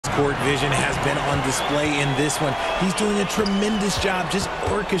court vision has been on display in this one. He's doing a tremendous job just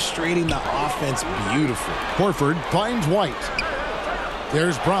orchestrating the offense beautiful. Horford finds White.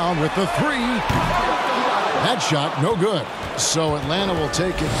 There's Brown with the three. That shot, no good. So Atlanta will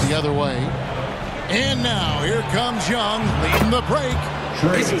take it the other way. And now here comes Young leading the break.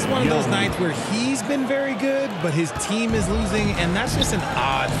 This is one of those nights where he's been very good, but his team is losing, and that's just an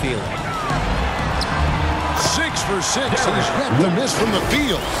odd feeling. 6 for 6. He's yet to miss from the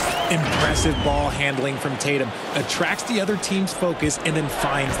field. Impressive ball handling from Tatum. Attracts the other team's focus and then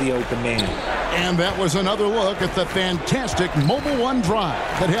finds the open man. And that was another look at the fantastic Mobile One drive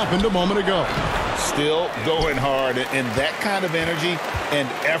that happened a moment ago. Still going hard, and that kind of energy and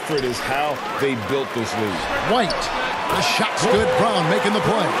effort is how they built this lead. White. The shot's good. Brown making the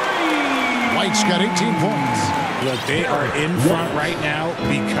play. White's got 18 points. Look, they are in front right now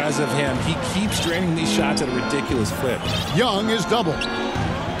because of him. He keeps draining these shots at a ridiculous clip. Young is doubled.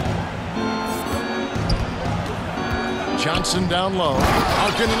 Johnson down low.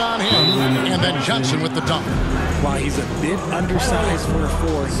 Harkinen on him. And then Johnson with the dunk. While he's a bit undersized for a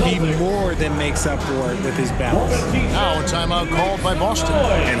four, he more than makes up for it with his balance. Now a timeout called by Boston.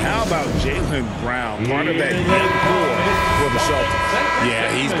 And how about Jaylen Brown, part of that young core for the Celtics?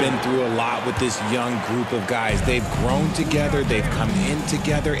 Yeah, he's been through a lot with this young group of guys. They've grown together, they've come in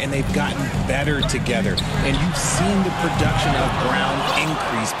together, and they've gotten better together. And you've seen the production of Brown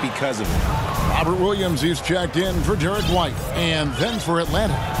increase because of it. Robert Williams is checked in for Derek White. And then for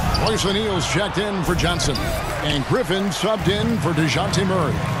Atlanta, Royce O'Neal's checked in for Johnson. And Griffin subbed in for DeJounte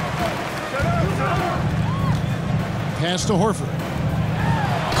Murray. Pass to Horford.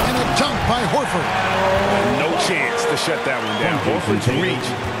 And a dunk by Horford. No chance to shut that one down. Horford's reach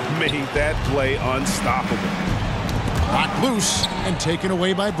made that play unstoppable. Knocked loose and taken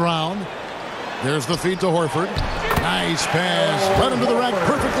away by Brown. There's the feed to Horford. Nice pass. Right into the rack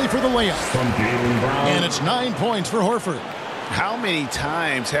perfectly for the layup. And it's 9 points for Horford. How many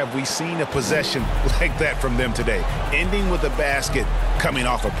times have we seen a possession like that from them today? Ending with a basket, coming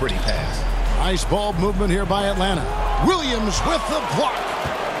off a pretty pass. Nice ball movement here by Atlanta. Williams with the block.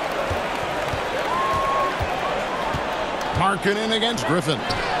 Harkinen against Griffin.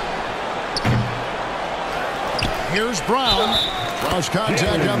 Here's Brown. Draws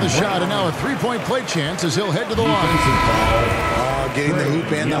contact on the shot, and now a three-point play chance as he'll head to the line. Getting the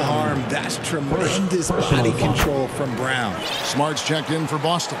hoop and the harm. That's tremendous body control from Brown. Smart's checked in for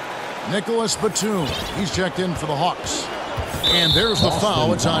Boston. Nicholas Batum. He's checked in for the Hawks. And there's the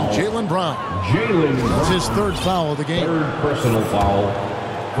foul. It's on Jaylen Brown. That's his third foul of the game. Third personal foul.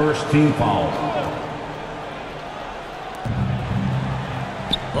 First team foul.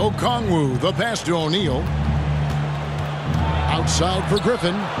 Okongwu, the pass to O'Neal. Outside for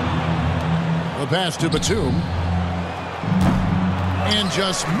Griffin. The pass to Batum. And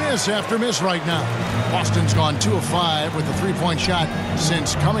just miss after miss right now. Boston's gone 2 of 5 with a three-point shot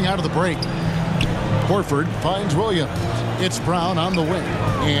since coming out of the break. Horford finds Williams. It's Brown on the wing.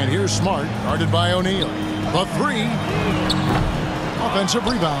 And here's Smart, guarded by O'Neal. The three. Offensive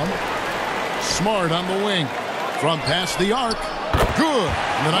rebound. Smart on the wing. From past the arc. Good.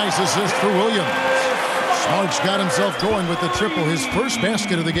 And a nice assist for Williams. Smart's got himself going with the triple, his first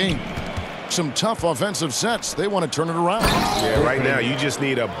basket of the game. Some tough offensive sets. They want to turn it around. Yeah, right now you just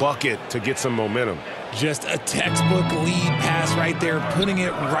need a bucket to get some momentum. Just a textbook lead pass right there, putting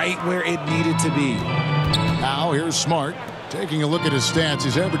it right where it needed to be. Now here's Smart. Taking a look at his stats,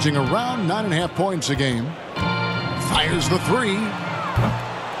 he's averaging around 9.5 points a game. Fires the three.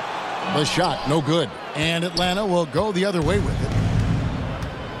 The shot, no good. And Atlanta will go the other way with it.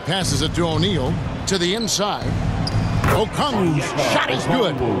 Passes it to O'Neal. To the inside. Okongwu's shot is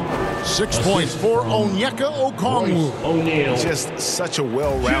good. 6 points for Onyeka Okongwu. Just such a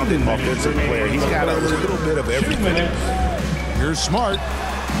well-rounded offensive player. He's got a little bit of everything. Here's Smart.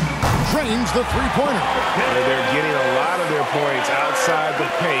 Drains the three-pointer. They're getting a lot of their points outside the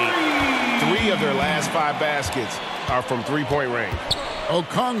paint. 3 of their last 5 baskets are from three-point range.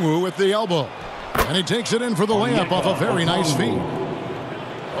 Okongwu with the elbow. And he takes it in for the layup off a very nice feed.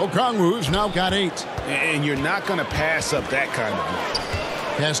 Okongwu's now got 8. And you're not going to pass up that kind of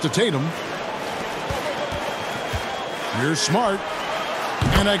play. Pass to Tatum. Here's Smart.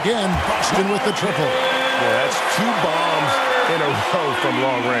 And again, Boston with the triple. Yeah, that's 2 bombs in a row from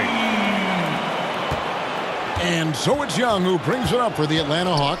long range. And so it's Young who brings it up for the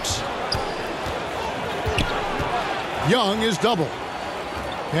Atlanta Hawks. Young is double.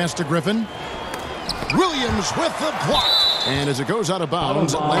 Pass to Griffin. Williams with the block. And as it goes out of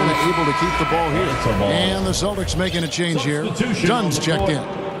bounds, Atlanta able to keep the ball here. And the Celtics making a change here. Dunn's checked in.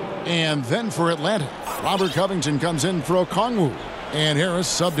 And then for Atlanta, Robert Covington comes in for Okongwu. And Harris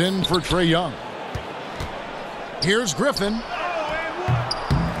subbed in for Trae Young. Here's Griffin.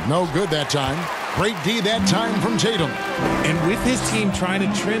 No good that time. Great D that time from Tatum. And with his team trying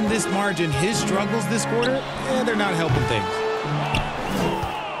to trim this margin, his struggles this quarter, they're not helping things.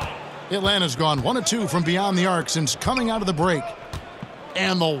 Atlanta's gone 1 of 2 from beyond the arc since coming out of the break.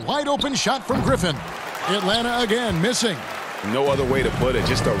 And the wide open shot from Griffin. Atlanta again missing. No other way to put it.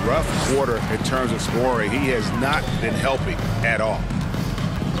 Just a rough quarter in terms of scoring. He has not been helping at all.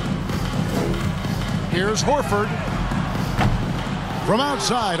 Here's Horford. From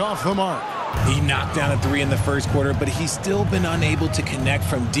outside, off the mark. He knocked down a 3 in the first quarter, but he's still been unable to connect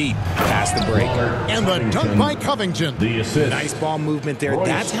from deep past the break. And the dunk by Covington. The assist. Nice ball movement there.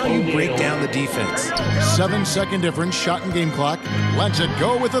 That's how you break down the defense. 7-second difference, shot and game clock. Lets it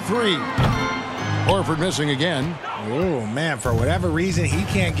go with a 3. Horford missing again. Oh, man, for whatever reason, he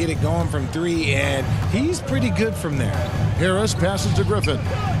can't get it going from 3, and he's pretty good from there. Harris passes to Griffin.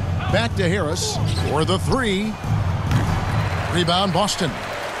 Back to Harris for the 3. Rebound, Boston.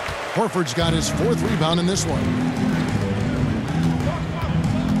 Horford's got his 4th rebound in this one.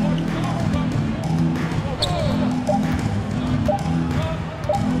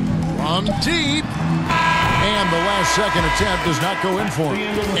 From deep. And the last second attempt does not go in for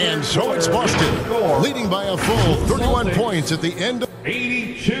him. And so it's Boston, leading by a full 31 points at the end of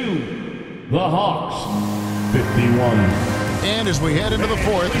 82. The Hawks, 51. And as we head into the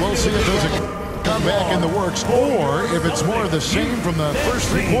 4th, we'll see if there's a comeback in the works or if it's more of the same from the first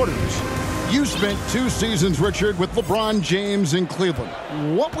 3 quarters. You spent 2 seasons, Richard, with LeBron James in Cleveland.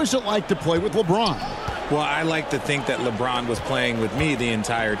 What was it like to play with LeBron? Well, I like to think that LeBron was playing with me the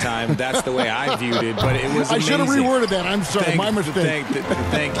entire time. That's the way I viewed it, but it was amazing. I should have reworded that. I'm sorry, my mistake.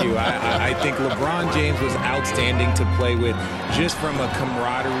 Thank you. I think LeBron James was outstanding to play with just from a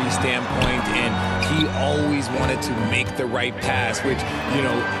camaraderie standpoint, and he always wanted to make the right pass, which, you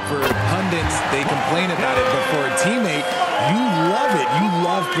know, for pundits, they complain about it, but for a teammate, you love it. You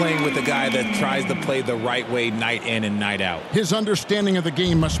love playing with a guy that tries to play the right way night in and night out. His understanding of the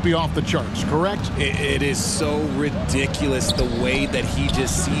game must be off the charts, correct? It is so ridiculous the way that he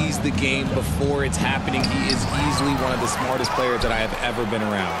just sees the game before it's happening. He is easily one of the smartest players that I have ever been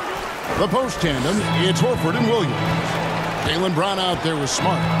around. The post tandem, it's Horford and Williams. Jaylen Brown out there was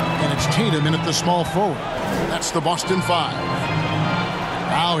Smart, and it's Tatum in at the small forward. That's the Boston 5.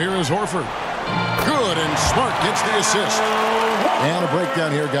 Now here is Horford. Good, and Smart gets the assist. And a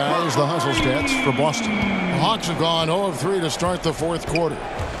breakdown here, guys. The hustle stats for Boston. The Hawks have gone 0 of 3 to start the 4th quarter.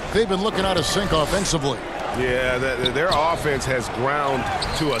 They've been looking out of sync offensively. Yeah, their offense has ground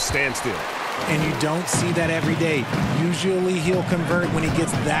to a standstill. And you don't see that every day. Usually he'll convert when he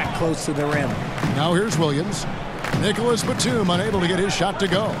gets that close to the rim. Now here's Williams. Nicholas Batum unable to get his shot to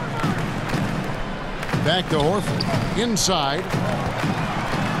go. Back to Horford. Inside.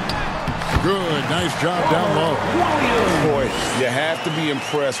 Good. Nice job down low. Boy, you have to be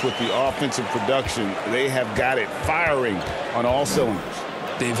impressed with the offensive production. They have got it firing on all cylinders.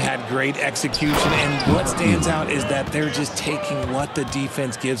 They've had great execution, and what stands out is that they're just taking what the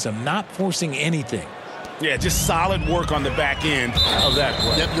defense gives them, not forcing anything. Yeah, just solid work on the back end of that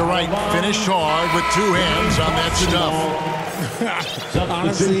play. Yep, you're right. Finished hard with 2 hands on that stuff.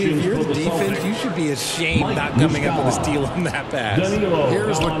 Honestly, if you're the defense, you should be ashamed not coming up with a steal on that pass.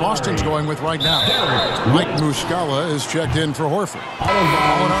 Here's what Boston's going with right now. Mike Muscala is checked in for Horford.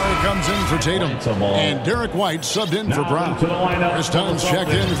 Molinari comes in for Tatum. And Derek White subbed in for Brown. Chris Dunn's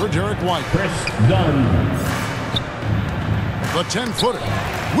checked in for Derek White. Chris Dunn. The 10-footer.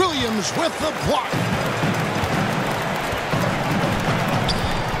 Williams with the block.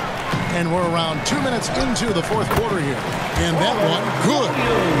 And we're around 2 minutes into the 4th quarter here. And that one, good.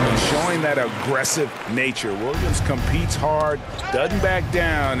 Showing that aggressive nature. Williams competes hard, doesn't back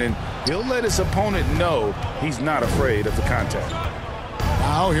down, and he'll let his opponent know he's not afraid of the contact.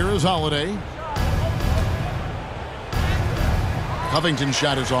 Now here is Holiday. Covington's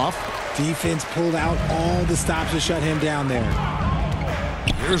shot is off. Defense pulled out all the stops to shut him down there.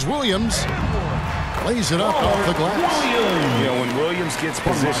 Here's Williams. Lays it up off the glass. You know, when Williams gets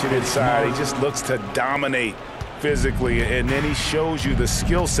positioned inside, he just looks to dominate physically, and then he shows you the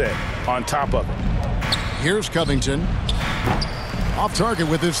skill set on top of it. Here's Covington. Off target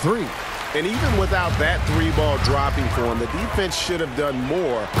with his 3. And even without that 3-ball dropping for him, the defense should have done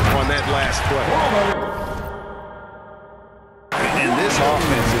more on that last play. And this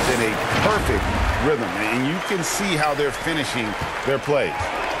offense is in a perfect rhythm, and you can see how they're finishing their plays.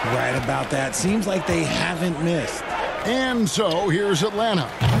 Right about that. Seems like they haven't missed. And so here's Atlanta.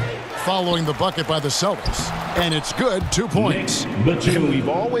 Following the bucket by the Celtics. And it's good. 2 points. And we've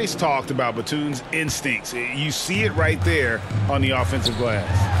always talked about Batum's instincts. You see it right there on the offensive glass.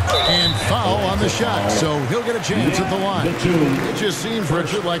 And foul on the shot, so he'll get a chance at the line. It just seems,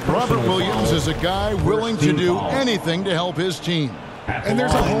 Richard, like Robert Williams is a guy willing to do anything to help his team. And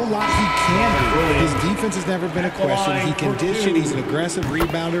there's a whole lot he can do. His defense has never been a question. He can dish it. He's an aggressive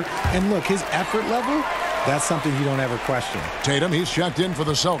rebounder. And look, his effort level, that's something you don't ever question. Tatum, he's checked in for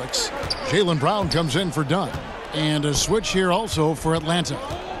the Celtics. Jaylen Brown comes in for Dunn. And a switch here also for Atlanta.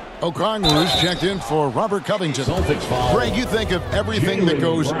 Okongwu's checked in for Robert Covington. Greg, you think of everything that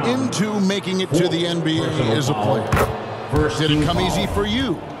goes into making it to the NBA as a player. Did it come easy for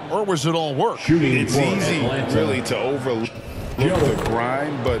you, or was it all work? It's easy, really, to overlook the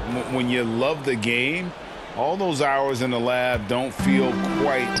grind, but when you love the game, all those hours in the lab don't feel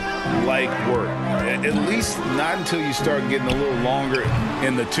quite like work. At least not until you start getting a little longer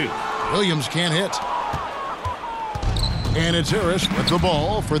in the tooth. Williams can't hit. And it's Harris with the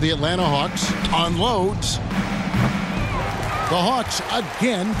ball for the Atlanta Hawks. Unloads. The Hawks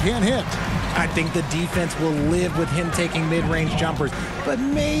again can't hit. I think the defense will live with him taking mid-range jumpers, but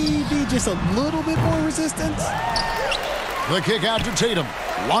maybe just a little bit more resistance. The kick out to Tatum.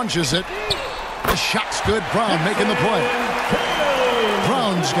 Launches it. The shot's good. Brown making the play.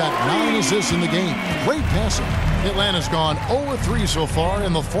 Brown's got 9 assists in the game. Great passing. Atlanta's gone 0-3 so far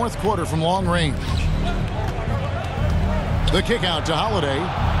in the fourth quarter from long range. The kick out to Holiday.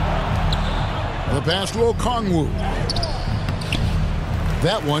 The pass to Okongwu.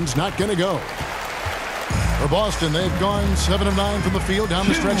 That one's not going to go. For Boston, they've gone 7 of 9 from the field down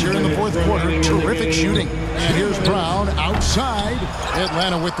the stretch here in the fourth quarter. Terrific shooting. And here's Brown outside.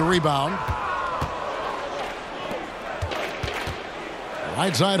 Atlanta with the rebound.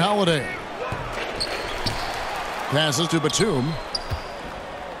 Right side Holiday. Passes to Batum.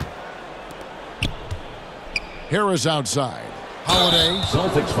 Harris outside. Holiday.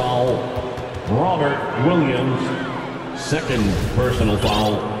 Celtics foul. Robert Williams. Second personal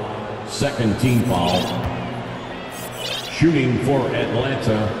foul. Second team foul. Shooting for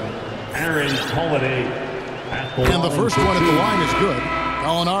Atlanta, Aaron Holiday. And the first one at the line is good.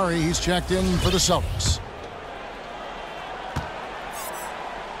 Gallinari, he's checked in for the Celtics.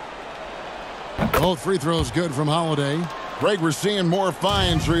 Both free throws good from Holiday. Greg, we're seeing more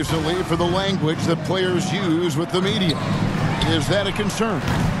fines recently for the language that players use with the media. Is that a concern?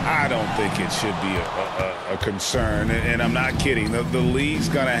 I don't think it should be a concern, and I'm not kidding. The league's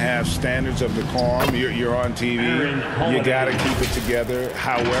going to have standards of decorum. You're on TV. You got to keep it together.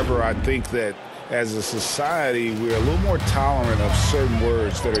 However, I think that as a society, we're a little more tolerant of certain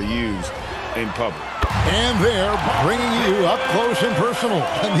words that are used in public. And they're bringing you up close and personal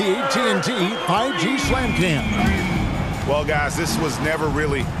in the AT&T 5G Slam Cam. Well, guys, this was never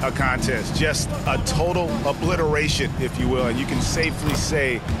really a contest, just a total obliteration, if you will. And you can safely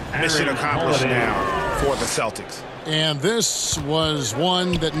say mission accomplished now for the Celtics. And this was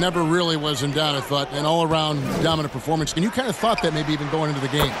one that never really was in doubt, I thought, an all-around dominant performance. And you kind of thought that maybe even going into the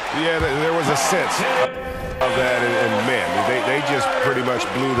game. Yeah, there was a sense of that, and man, they just pretty much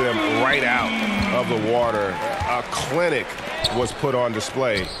blew them right out of the water. A clinic was put on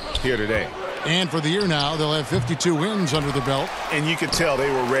display here today. And for the year now, they'll have 52 wins under the belt. And you could tell they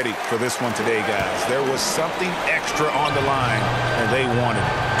were ready for this one today, guys. There was something extra on the line, and they wanted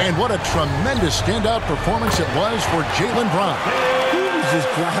it. And what a tremendous standout performance it was for Jaylen Brown. He was just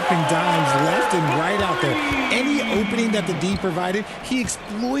dropping dimes left and right out there. Any opening that the D provided, he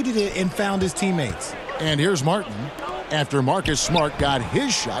exploited it and found his teammates. And here's Martin after Marcus Smart got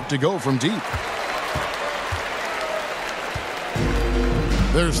his shot to go from deep.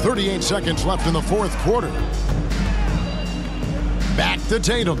 There's 38 seconds left in the fourth quarter. Back to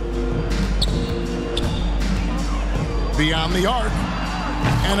Tatum. Beyond the arc.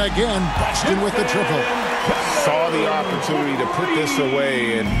 And again, Boston with the triple. Saw the opportunity to put this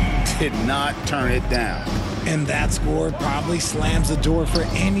away and did not turn it down. And that score probably slams the door for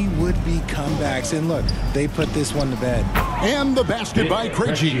any would-be comebacks. And look, they put this one to bed. And the basket by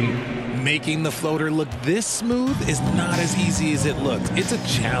Krejci. Making the floater look this smooth is not as easy as it looks. It's a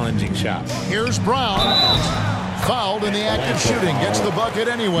challenging shot. Here's Brown. Fouled in the act of shooting. Gets the bucket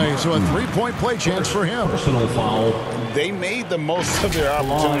anyway, so a three-point play chance for him. Personal foul. They made the most of their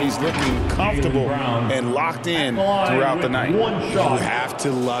opportunities, looking comfortable and locked in throughout the night. You have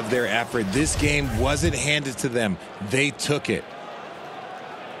to love their effort. This game wasn't handed to them. They took it.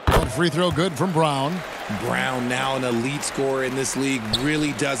 That free throw good from Brown. Brown, now an elite scorer in this league,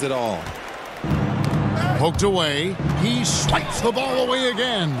 really does it all. Poked away. He swipes the ball away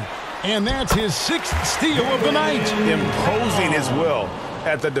again. And that's his 6th steal of the night. Imposing his will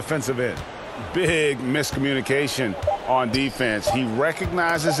at the defensive end. big miscommunication on defense. He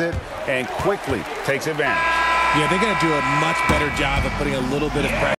recognizes it and quickly takes advantage. Yeah, they're going to do a much better job of putting a little bit of pressure